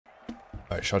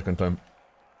Alright, shotgun time.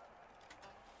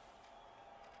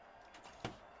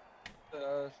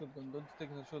 Shotgun, don't take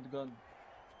the shotgun.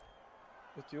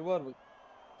 But you are with.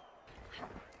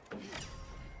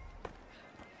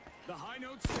 The high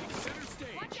notes take center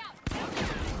stage. Watch out!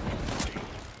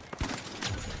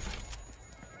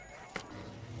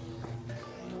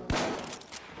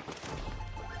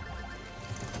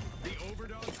 The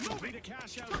overdogs complete a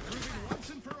cash out, proving once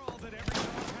and for all that every dog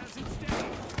has its day.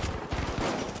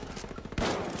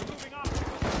 Moving up.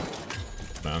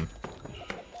 Man.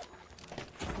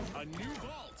 A new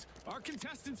vault. Our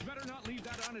contestants better not leave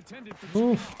that unattended for too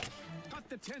long. Cut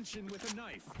the tension with a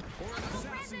knife, or an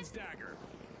assassin's dagger,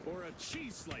 or a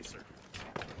cheese slicer.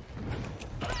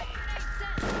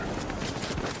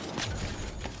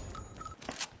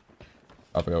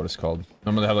 I forgot what it's called.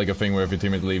 Normally they have like a thing where if your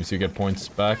teammate leaves you get points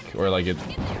back, or like it...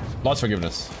 Lost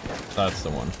forgiveness. That's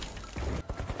the one.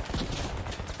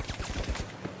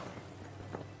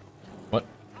 What?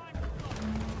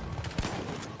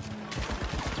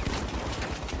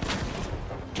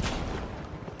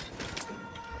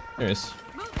 There he is.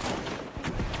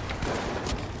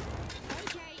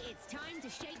 Okay, it's time to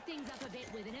shake things up a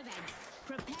bit with an event.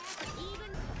 Prepare for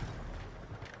even.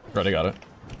 Right, I got it.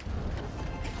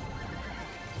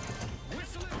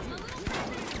 Whistle it through.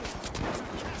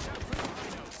 Cash out for the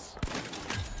high notes.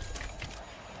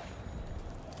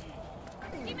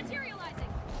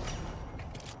 Dematerializing.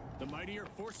 The mighty are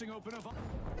forcing open a vault.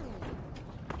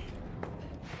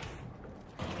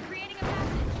 Creating a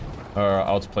passage.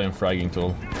 Outplay and fragging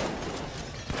tool.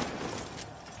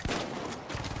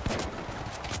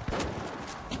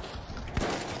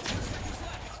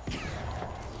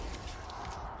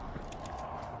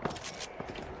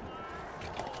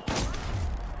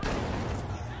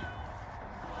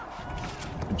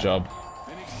 Good job.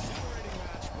 An exhilarating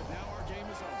match, but now our game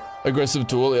is over. Aggressive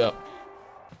tool, yeah.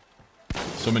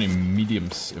 So many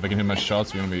mediums. If I can hit my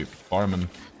shots, we're gonna be farming.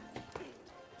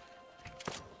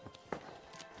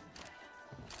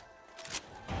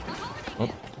 Oh.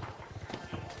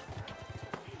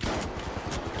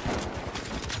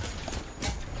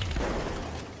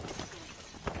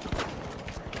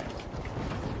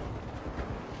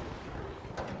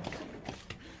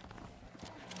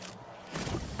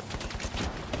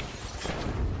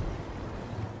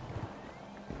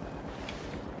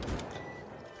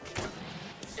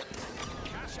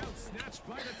 Cash out snatched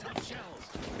by the tough shells.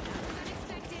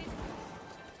 Unexpected.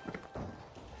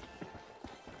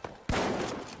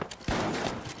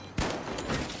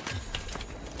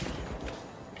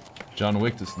 John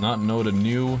Wick does not know the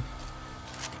new...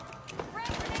 Frag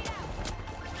grenade out.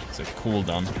 It's a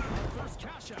cooldown. First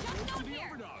cash out goes to the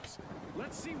overdogs.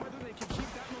 Let's see whether they can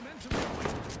keep that momentum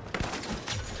going.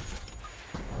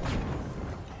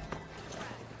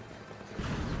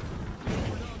 The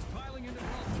overdogs piling into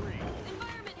vault 3.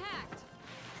 Environment hacked.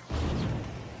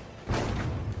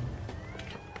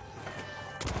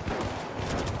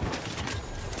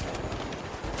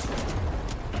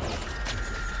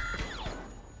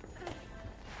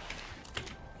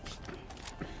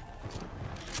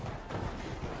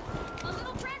 A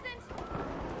little present.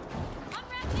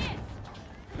 Unwrap this.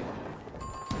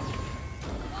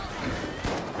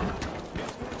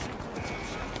 Misfortune for the tough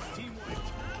shells. Team White.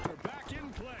 We're back in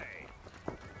play.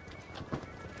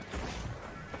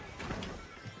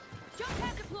 Jump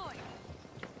pad deployed.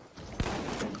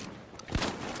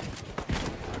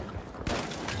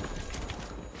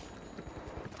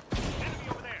 Enemy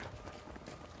over there.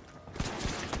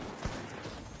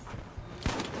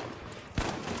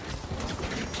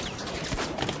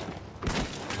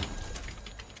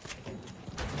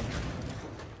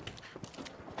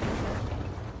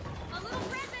 A little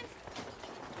present.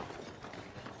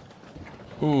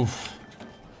 Oof.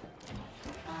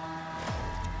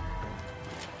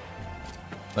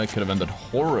 That could have ended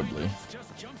horribly.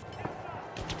 Just jump.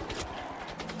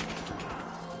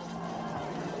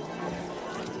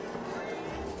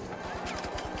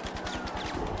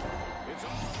 It's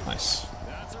off. Nice.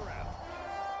 That's a wrap.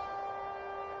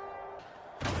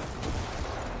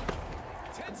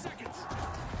 10 seconds.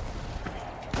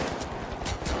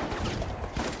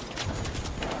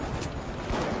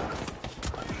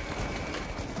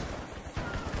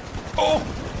 Oh!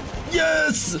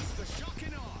 Yes! The shock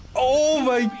and awe. Oh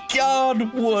my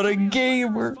god, what a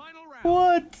gamer! Final round.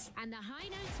 What? And the high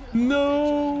notes will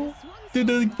No! Did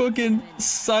a fucking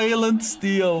silent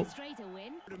steal. straight a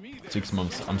win. To me, they're 6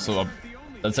 months. I'm so up. the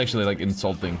only That's actually like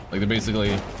insulting. Like they're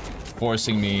basically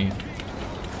forcing me.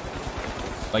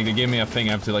 Like they gave me a thing.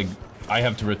 I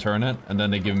have to return it, and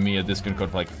then they give me a discount code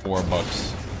for like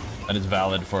 $4, and it's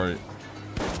valid for,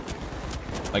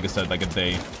 like I said, like a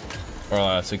day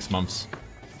or 6 months.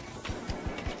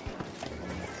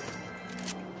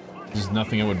 There's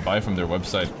nothing I would buy from their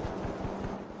website.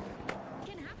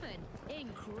 Can happen.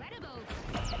 Incredible.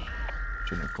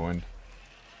 Shouldn't have coined.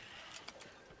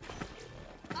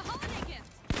 A holiday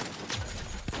gift.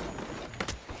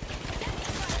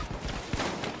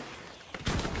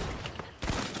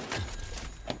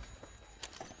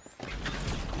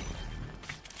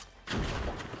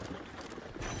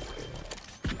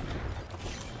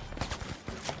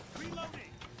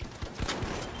 Reloading.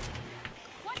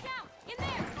 Watch out! In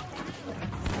there!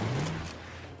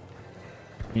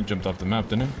 He jumped off the map,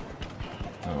 didn't he?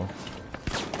 Oh.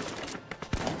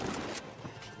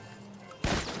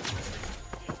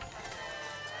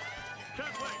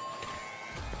 Carefully.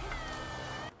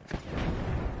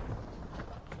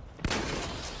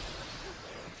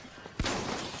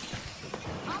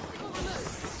 Obstacle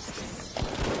removed.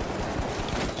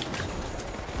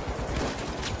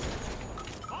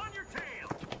 On your tail.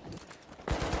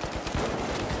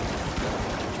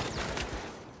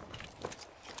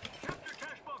 Capture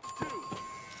cash box 2.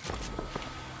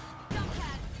 Jump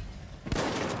pad.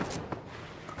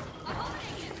 A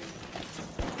holiday gift.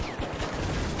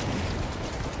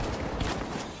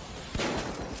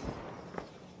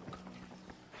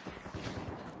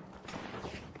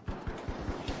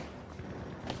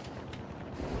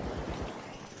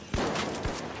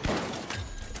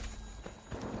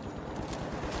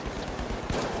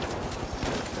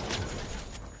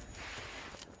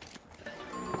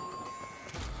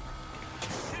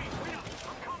 Hey, wait up.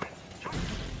 I'm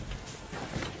coming.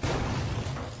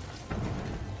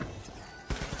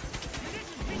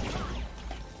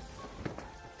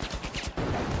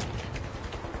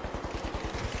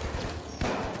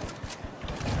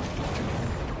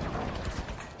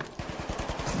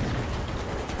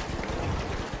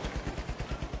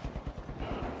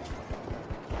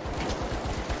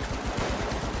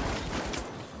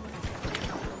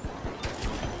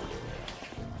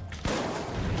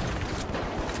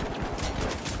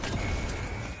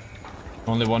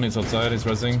 Only one is outside, he's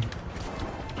resing.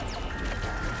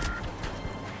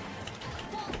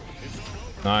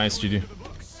 Nice, GG.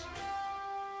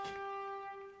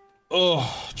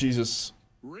 Oh, Jesus.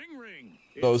 Ring ring.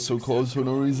 That was so close for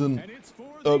no reason. And it's for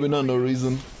I mean, not no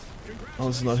reason. I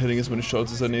was not hitting as many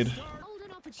shots as I need. Hold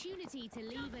an opportunity to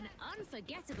leave an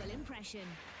unforgettable impression.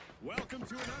 Welcome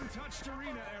to an untouched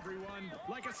arena, everyone.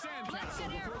 Like a sandcastle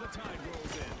before the tide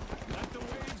rolls in. Let the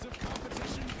waves of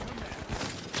competition commence.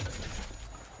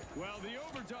 Well, the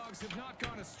overdogs have not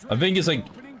gone astray. I think it's like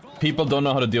people don't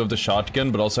know how to deal with the shotgun,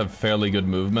 but also have fairly good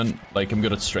movement. Like I'm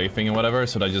good at strafing and whatever,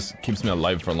 so that just keeps me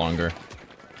alive for longer.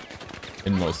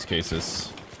 In most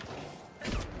cases.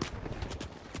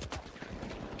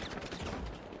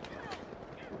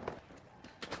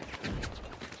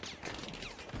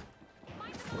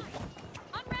 Find the line.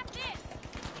 Unwrap this.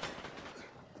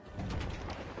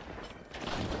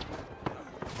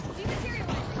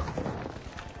 Dematerializing.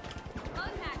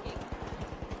 Unhacking.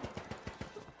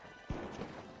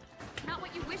 Not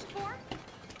what you wished for?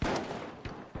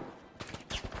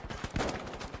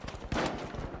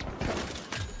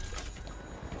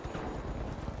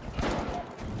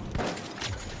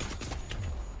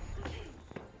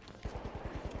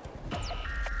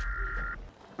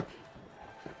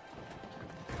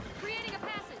 Creating a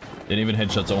passage. And even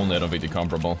headshots only, I don't think they're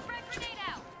comparable. Frag grenade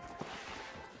out.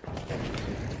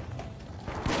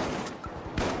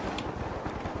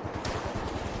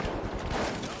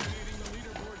 Dominating the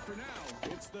leaderboard for now.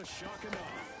 It's the shock and awe.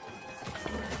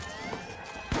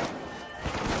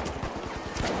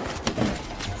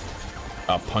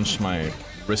 Punch my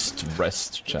wrist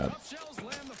rest, chat. Tough shells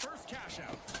land the first cash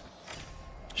out.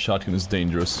 Shotgun is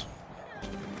dangerous.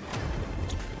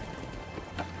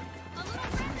 A little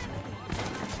present.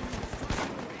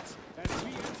 As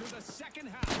we enter the second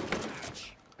half of the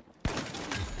match.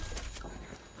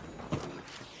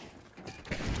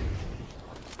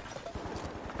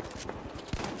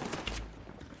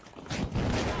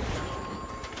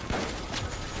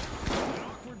 An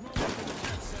awkward moment for the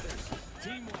jet setters.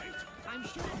 Team white. I'm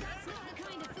sure that's not the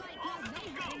kind of flight path they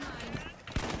had in mind.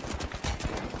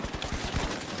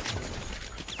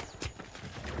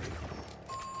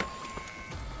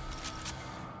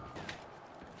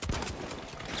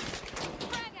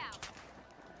 Frag out.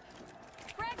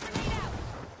 Frag grenade out.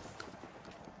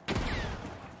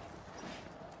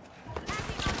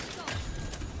 Hacking obstacle.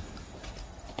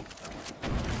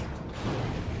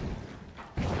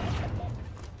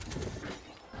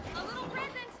 A little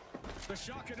present. The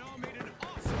shock and awe made an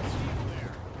awesome steal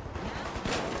there.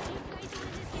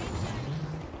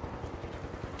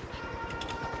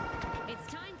 It's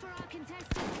time for our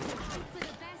contestants to hope for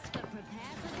the best but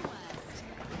prepare for the worst.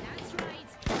 That's right.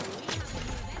 We have a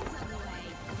new event up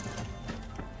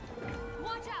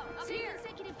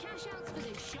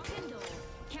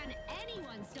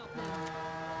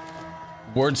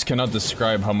Words cannot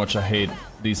describe how much I hate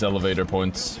these elevator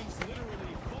points. Literally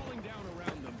falling down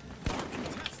around them. Our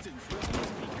contestants will need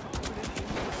to be confident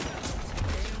in themselves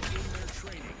and in their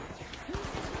training. Who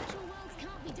says virtual worlds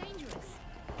can't be dangerous?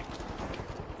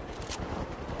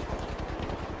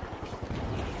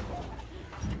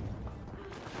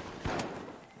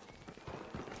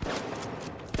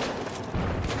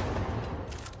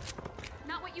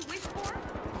 Not what you wished for?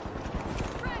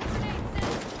 Frag grenade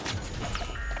set.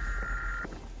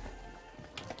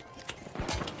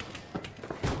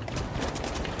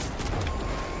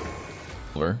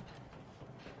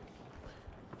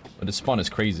 But the spawn is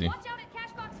crazy. Watch out at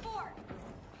cash box 4.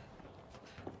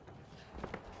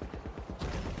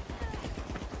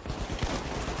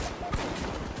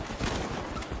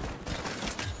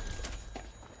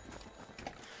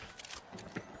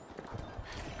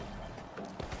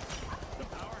 The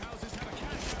powerhouses have a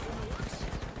cash out in the works.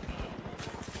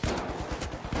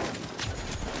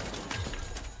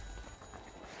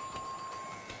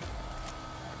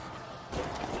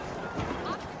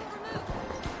 Obstacle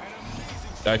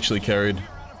removed. Actually carried.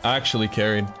 Actually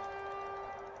carried.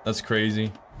 That's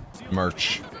crazy.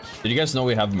 Merch. Did you guys know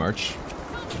we have merch?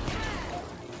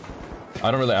 I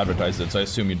don't really advertise it, so I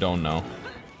assume you don't know.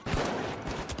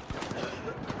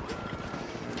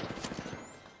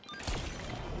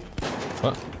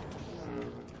 What?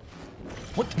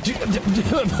 What?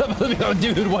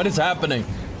 Dude, what is happening?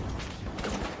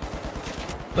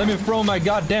 Let me throw my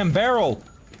goddamn barrel!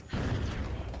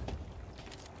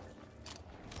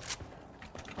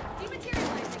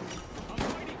 Dematerializing. A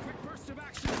mighty quick burst of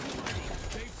action from the mighty.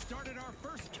 They've started our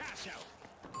first cash out.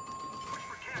 Push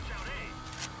for cash out A.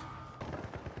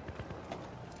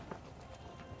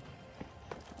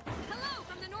 Hello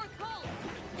from the North Pole.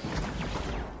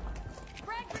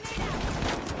 Frag grenade out.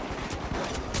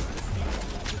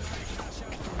 Cash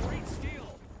out. Great steal.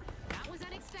 That was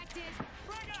unexpected.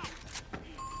 Frag out.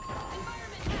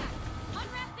 Environment hack.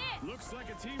 Unwrap this. Looks like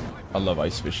a team wipe. I love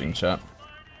ice fishing, chat.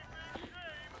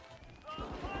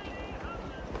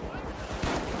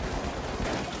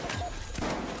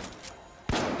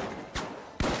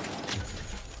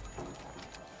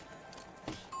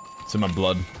 It's in my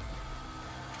blood.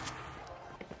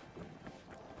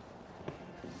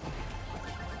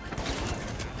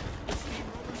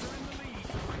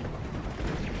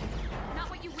 Not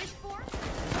what you wished for?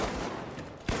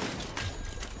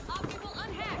 Obstacle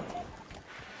unhacked.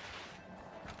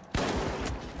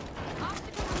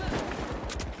 Obstacle removed.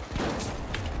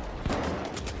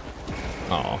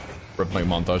 Oh, rip my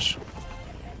montage.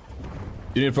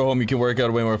 You need it for home, you can work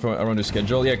out way more around your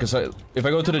schedule. Yeah, because if I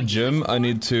go to the gym, I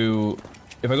need to...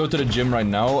 If I go to the gym right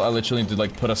now, I literally need to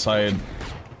like put aside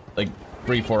like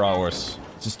 3-4 hours.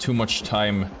 It's just too much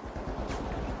time.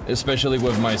 Especially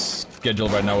with my schedule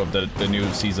right now of the new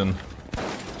season.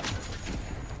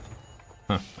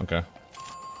 Huh, okay.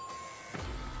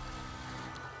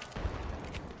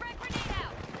 Frag grenade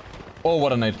out. Oh,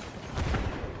 what a night.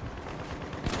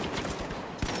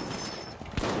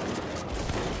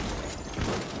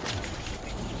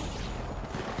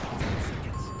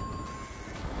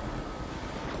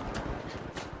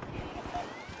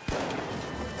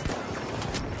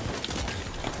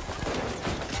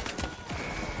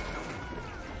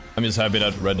 I'm just happy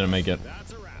that Red didn't make it.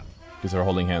 That's a wrap. Because they're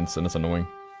holding hands and it's annoying.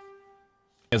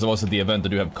 As I was at the event, I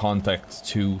do have contacts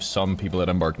to some people at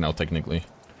Embark now, technically.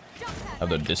 Jump pad Have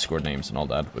their ready. Discord names and all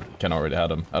that, but Ken already had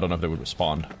them. I don't know if they would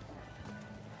respond.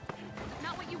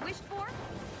 Not what you wished for?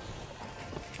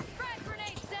 Frag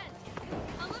grenade sent.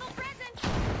 A little present.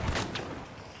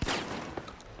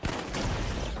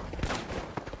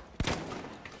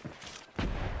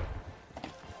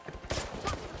 Toss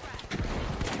the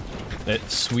frag. The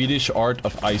Swedish art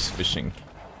of ice fishing.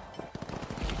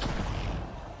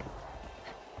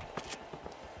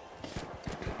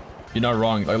 You're not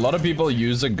wrong. Like, a lot of people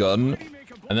use a gun,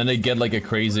 and then they get like a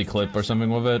crazy clip or something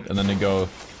with it, and then they go...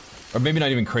 Or maybe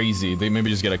not even crazy, they maybe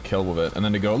just get a kill with it, and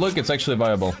then they go, look, it's actually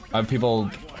viable. I have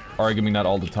people arguing that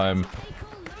all the time. Stay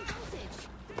cool, low voltage.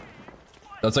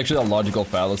 That's actually a logical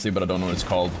fallacy, but I don't know what it's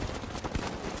called.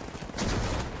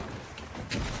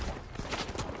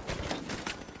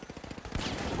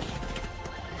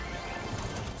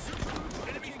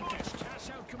 Enemy cash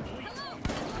out complete.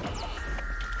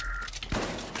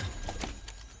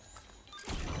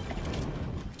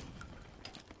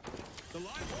 The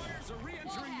live wires are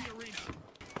re-entering the arena.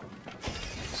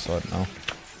 Saw it now.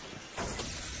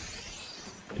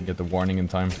 Didn't get the warning in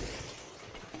time.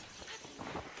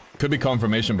 Could be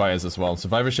confirmation bias as well.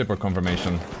 Survivorship or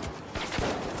confirmation.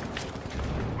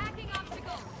 Hacking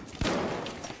obstacle.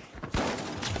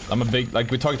 I'm a big, like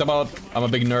we talked about, I'm a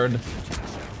big nerd.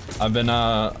 I'm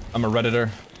a Redditor.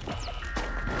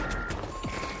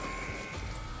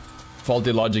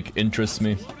 Faulty logic interests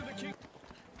me.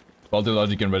 Faulty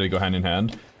logic and Reddit go hand in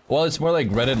hand. Well, it's more like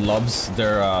Reddit loves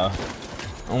their,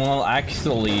 well,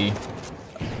 actually,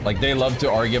 like, they love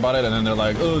to argue about it, and then they're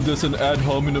like, oh, there's an ad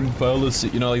hominem fallacy.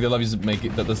 You know, like, they love to make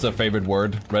it, that's their favorite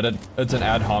word. Reddit, it's an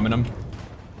ad hominem.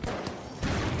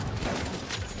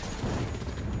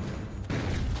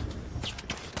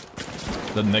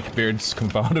 The neckbeards come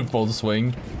out in full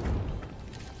swing.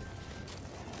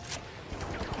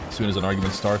 As soon as an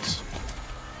argument starts.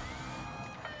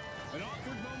 An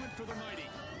awkward moment for the mighty.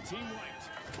 Team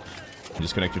wiped.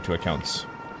 Disconnect your two accounts.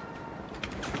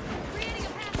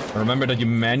 Remember that you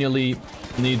manually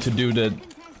need to do the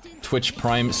Twitch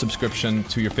Prime subscription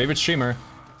to your favorite streamer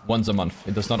once a month.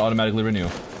 It does not automatically renew.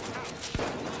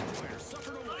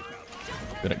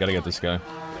 Gotta get this guy.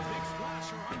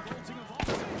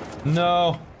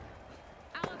 No!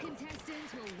 Our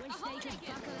contestants will wish they could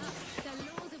buckle up. The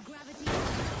laws of gravity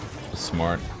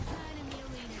Smart. turn in the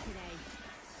arena today.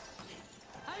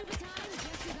 Overtime,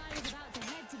 just as I was about to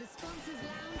head to the sponsors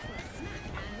lounge for a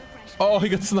snack and refreshment. Oh, he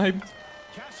got sniped.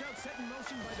 Cash out set in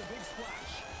motion by the big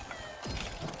splash.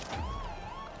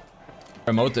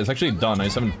 Remote is actually done. I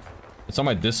just haven't. It's on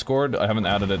my Discord. I haven't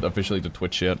added it officially to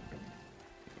Twitch yet.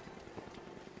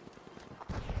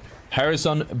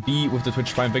 Harrison B with the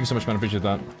Twitch Prime. Thank you so much, man. I appreciate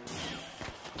that.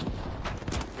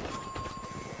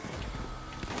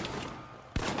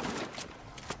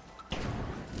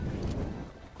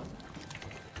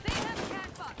 They have a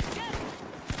jackpot. Get it.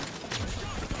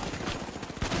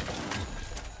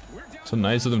 So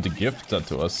nice of them to gift that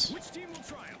to us. Which team will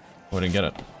triumph? Oh, I didn't get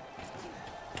it.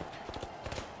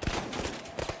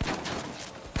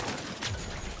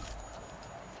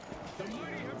 The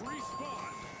mighty have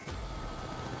respawned.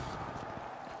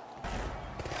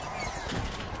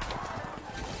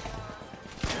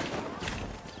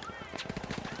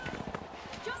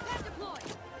 Jump pad deployed.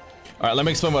 Alright, let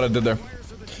me explain what I did there.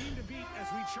 Warriors are the team to beat as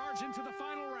we charge into the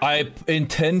final round. I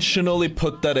intentionally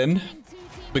put that in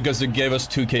because it gave us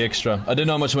 2k extra. I didn't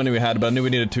know how much money we had, but I knew we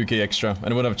needed 2k extra,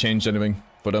 and it wouldn't have changed anything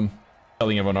for them.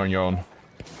 Telling everyone on your own. Our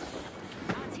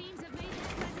teams have made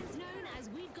their presence known as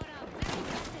we've got our very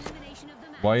first elimination of the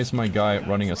match. Why is my guy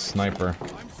running a sniper?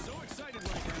 I'm so excited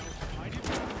right now. I didn't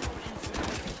know what you said.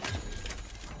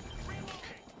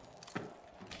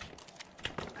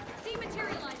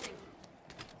 Dematerializing.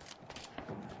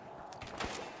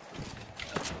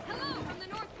 Hello from the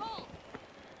North Pole.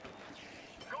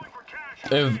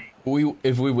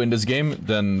 If we win this game,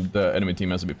 then the enemy team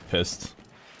has to be pissed.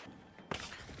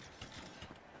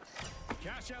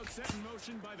 Cash out set in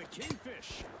motion by the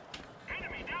Kingfish.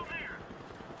 Enemy down there.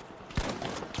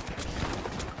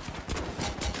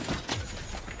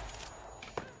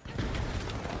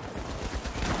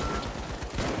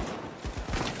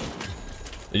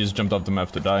 They just jumped off the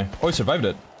map to die. Oh, he survived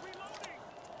it.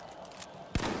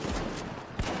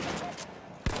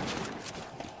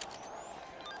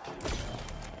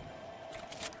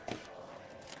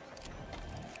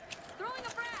 Throwing a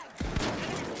frag.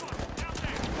 Down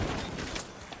there.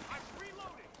 I'm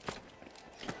reloading.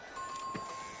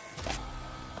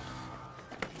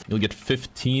 You'll get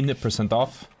 15%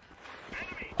 off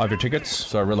of your tickets,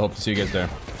 so I really hope to see you guys there.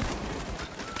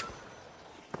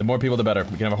 The more people, the better.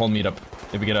 We can have a whole meetup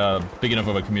if we get a big enough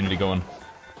of a community going. A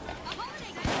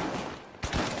holiday night.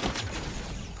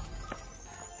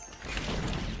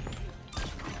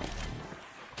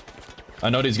 I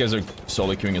know these guys are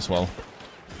solo queuing as well.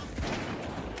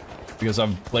 Because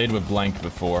I've played with Blank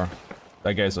before.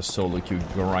 That guy's a solo queue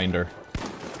grinder.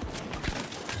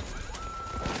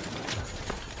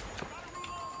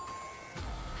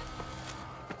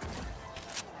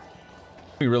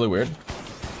 Be really weird.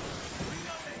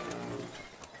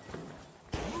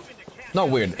 Not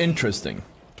weird, interesting.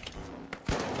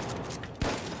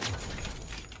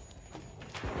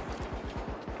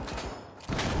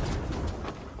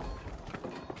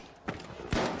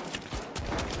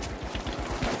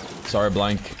 Sorry,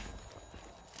 Blank.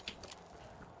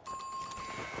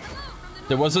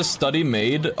 There was a study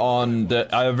made on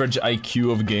the average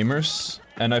IQ of gamers,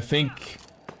 and I think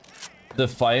the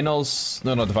finals,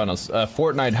 no, not the finals,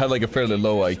 Fortnite had like a fairly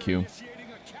low IQ.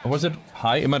 Or was it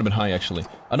high? It might have been high, actually.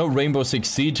 I know Rainbow Six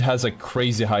Siege has a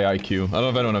crazy high IQ. I don't know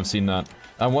if anyone have seen that.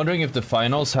 I'm wondering if the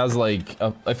finals has like,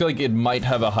 I feel like it might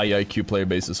have a high IQ player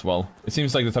base as well. It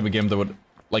seems like the type of game that would,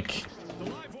 like, The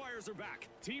live wires are back.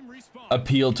 Team respawn.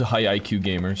 appeal to high IQ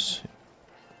gamers.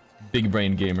 Big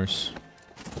brain gamers.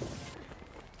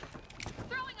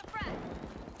 Throwing a frag.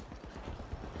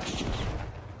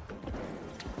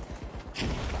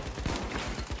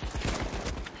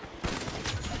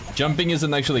 Jumping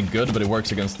isn't actually good, but it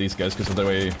works against these guys because of the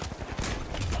way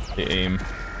they aim.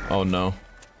 Oh no.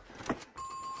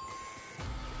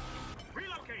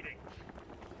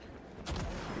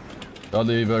 Are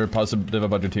you very positive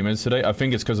about your teammates today? I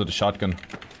think it's because of the shotgun.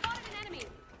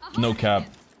 No cap.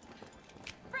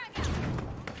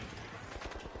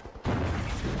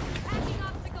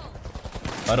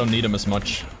 I don't need him as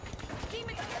much.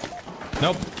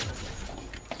 Nope.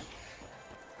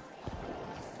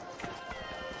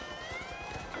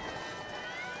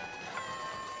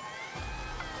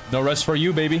 No rest for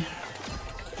you, baby.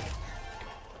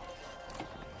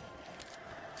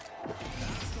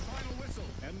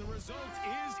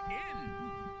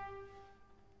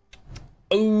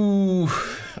 Ooh.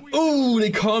 Ooh,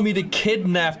 they call me the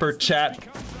kidnapper, chat.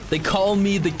 They call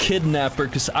me the kidnapper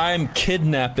because I'm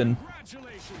kidnapping.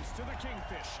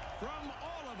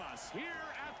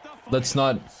 Let's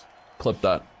not clip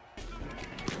that.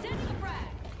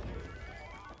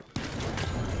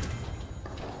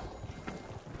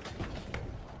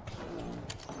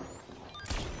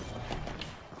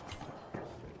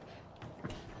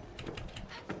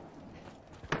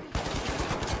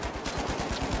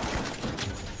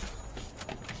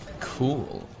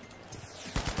 Cool.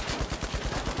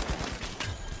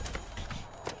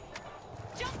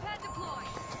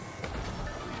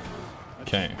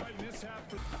 Okay.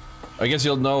 I guess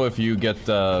you'll know if you get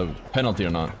the penalty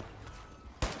or not.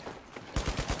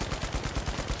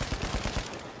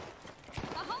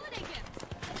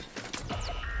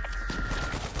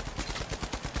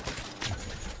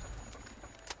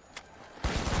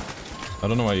 I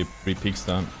don't know why he re-peeks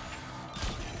that.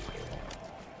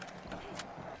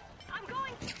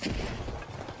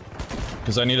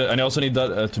 Because I also need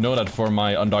that to know that for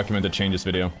my undocumented changes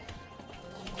video.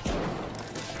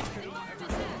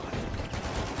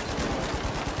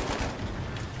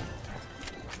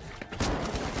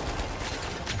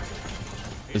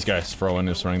 This guy's throwing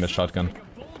is running the shotgun.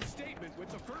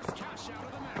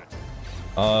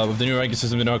 With the new ranking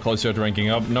system, you know how close you are to ranking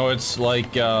up. No, it's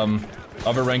like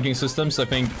other ranking systems. I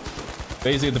think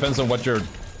basically it depends on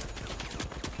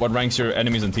what ranks your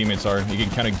enemies and teammates are. You can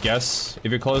kind of guess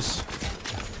if you're close.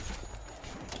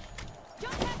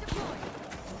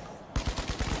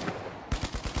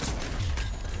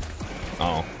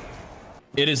 Oh.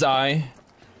 It is I,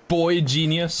 Boy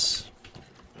Genius.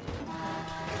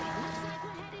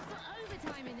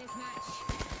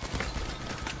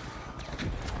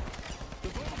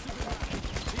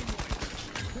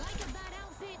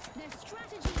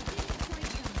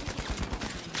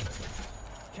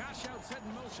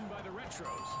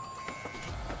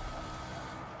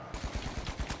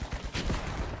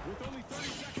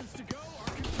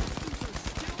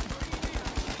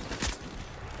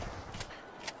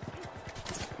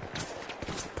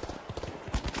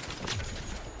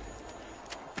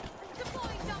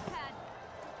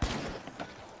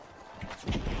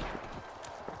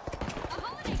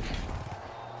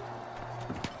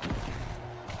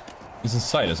 He's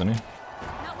inside, isn't he?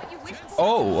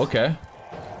 Oh, okay.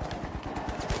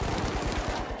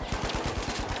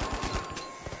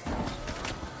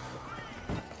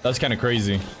 That's kind of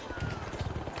crazy.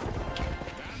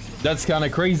 That's kind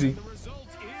of crazy.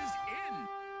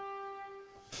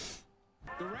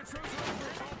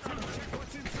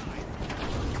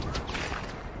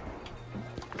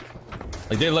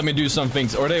 Like, they let me do some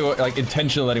things, or they were like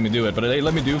intentionally letting me do it, but they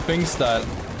let me do things that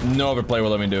no other player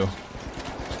will let me do.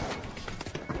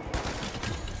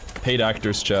 Paid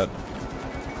actors, chat.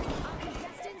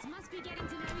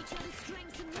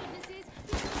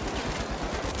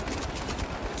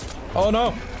 Oh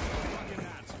no!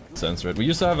 Censor it. We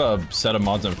used to have a set of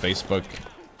mods on Facebook.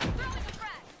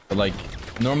 But like,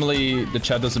 normally the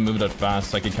chat doesn't move that fast,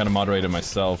 so I can kind of moderate it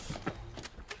myself.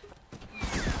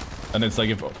 And it's like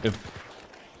if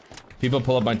people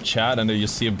pull up my chat and they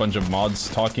just see a bunch of mods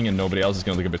talking and nobody else, is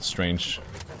gonna look a bit strange.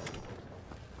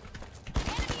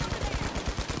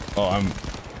 Oh,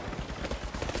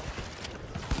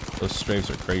 those strafes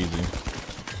are crazy.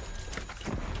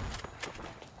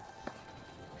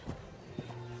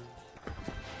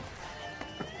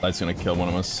 That's gonna kill one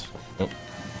of us. Oh.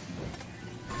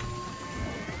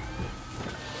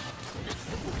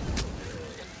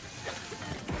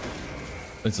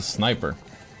 It's a sniper.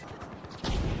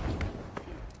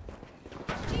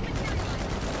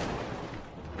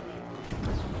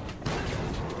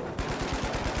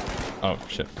 Oh,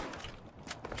 shit.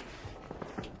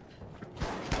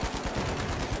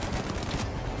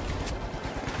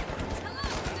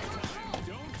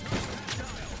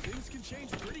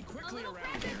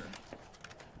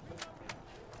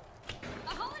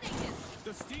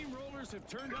 The steamrollers have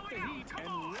turned up the heat and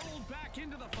rolled back back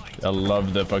into the fight. I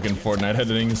love the fucking Fortnite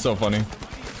editing. It's so funny.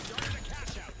 Started a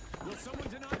cash out. Will someone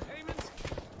deny payment?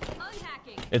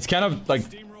 Unhacking. It's kind of like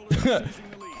Steamroller is seizing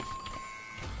the lead.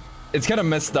 it's kind of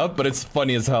messed up, but it's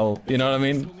funny as hell. You know what I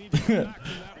mean? We'll need to come back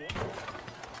from that one.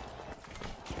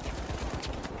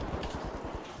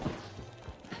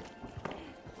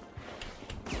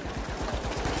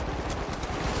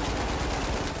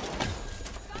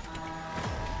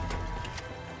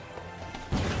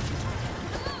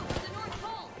 Hello, the North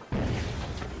Pole.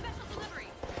 Special delivery.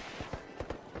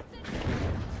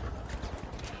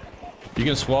 You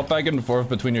can swap back and forth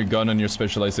between your gun and your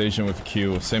specialization with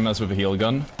Q, same as with a heal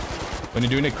gun. When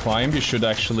you're doing a climb, you should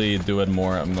actually do it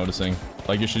more, I'm noticing.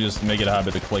 Like, you should just make it a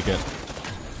habit to click it. Threat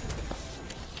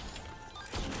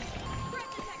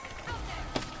detected. Out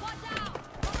there. Watch out.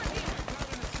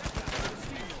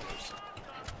 Over here.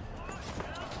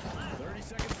 30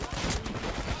 seconds left.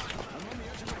 I'm on the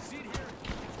edge of my seat here.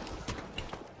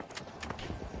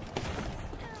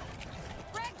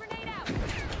 Frag grenade out.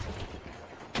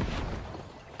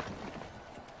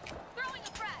 Throwing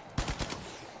a frag.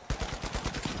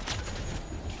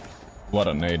 What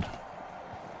a nade.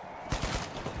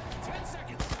 10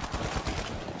 seconds.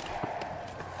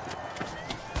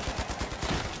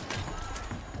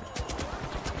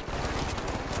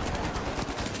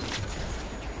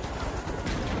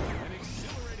 An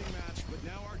exhilarating match, but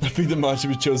now our I think the match should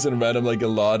be chosen random like a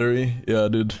lottery. Yeah,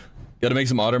 dude. Gotta make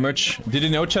some Ottr merch. Did you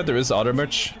know, chat, there is Ottr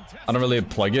merch? I don't really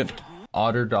plug it.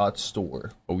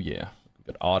 Ottr.store. Oh yeah. We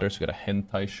got Otters, we got a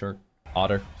hentai shirt.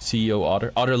 Ottr. CEO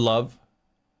Ottr. Ottr Love.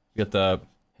 We got the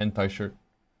hentai shirt.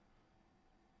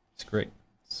 It's great.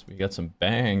 So we got some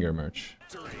banger merch.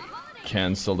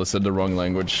 Cancel, I said the wrong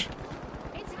language.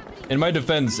 It's happening. In my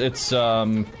defense, it's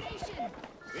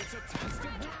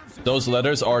those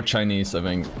letters are Chinese, I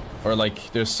think. Or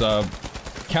like there's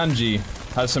kanji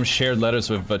has some shared letters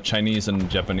with Chinese and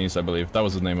Japanese, I believe. That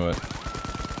was the name of it.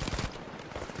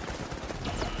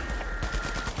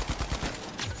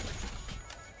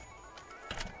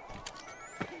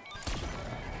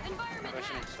 Environment Push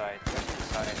hack. inside, push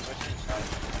inside, push inside.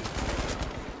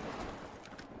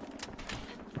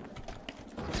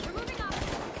 Removing op.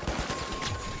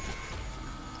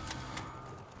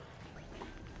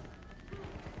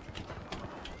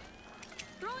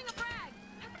 Throwing a frag.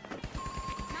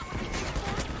 Not what you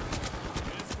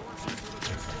misfortune for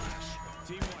the big splash.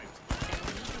 Team wiped.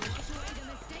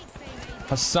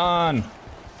 Hassan!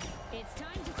 It's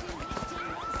time to see which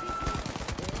team wants this one.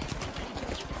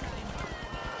 Let's get ready to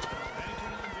overtime. Banking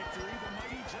on victory, the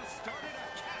mighty just started a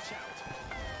cash out.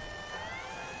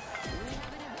 We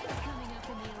have an event coming up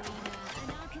in the arena,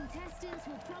 and our contestants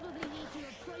will probably need to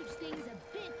approach things a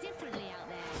bit differently out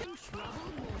there. In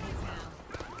troubled waters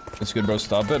now. It's good, bro.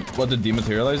 Stop it. What, the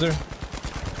dematerializer?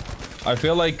 I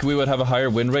feel like we would have a higher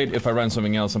win rate if I ran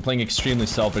something else. I'm playing extremely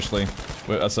selfishly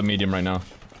as a medium right now.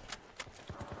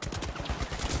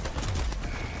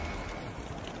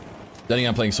 Then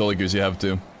I'm playing solo queues, you have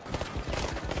to.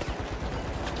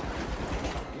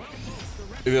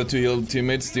 If you have two healed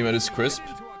teammates, teammate is crisp.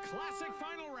 Into a classic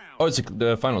final round. Oh, it's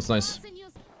the finals, nice. Unwrap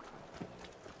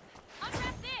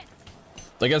this.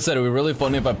 Like I said, it would be really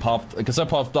funny if I popped, because I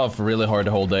popped off really hard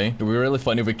the whole day. It would be really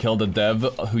funny if we killed a dev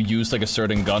who used like a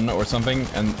certain gun or something,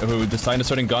 and who designed a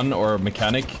certain gun or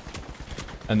mechanic.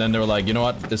 And then they were like, you know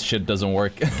what, this shit doesn't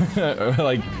work. Or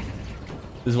like,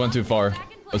 this went too far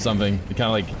or something. They kind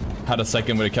of like had a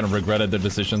second where they kind of regretted their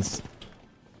decisions.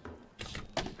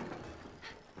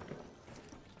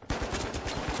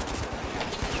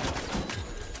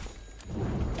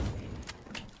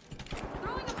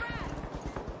 Throwing a frag.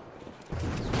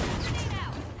 Grenade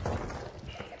out.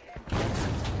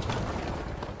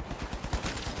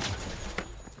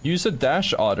 Use a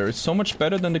dash Ottr. It's so much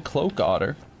better than the cloak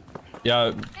Ottr. Yeah,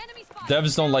 Enemy spotted.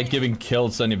 devs don't like giving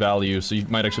kills any value, so you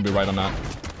might actually be right on that.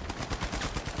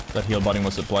 That heal button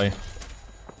was at play.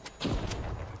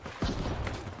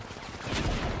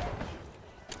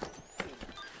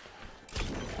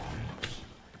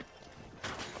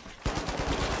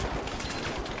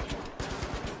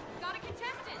 Got a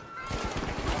contestant.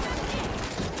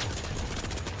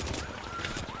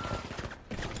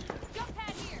 Jump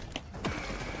pad here.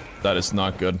 That is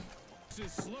not good.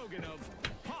 This slogan of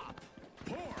pop,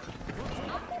 pour,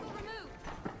 Obstacle removed.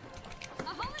 A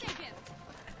holiday gift.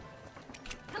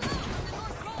 Hello from the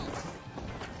North Pole.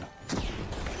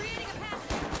 Creating a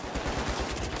passage.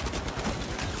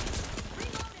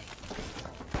 Reloading.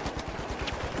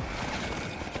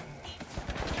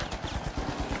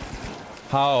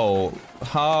 How?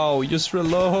 How? Just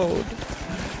reload.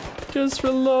 Just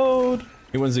reload.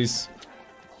 He wins these.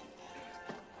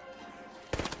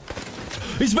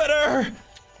 He's better!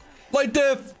 Light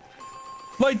diff!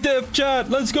 Light diff, chat,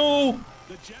 let's go!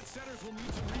 The jet setters will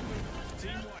need to reboot.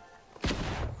 Team one.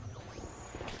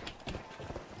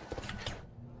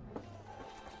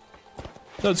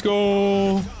 Let's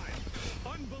go!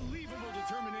 Unbelievable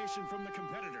determination from the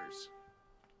competitors.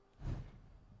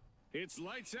 It's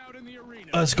lights out in the arena.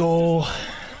 Let's go.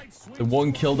 The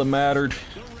one kill that mattered.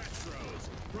 The Retros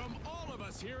from all of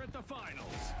us here at the finals.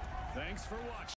 Thanks for watching.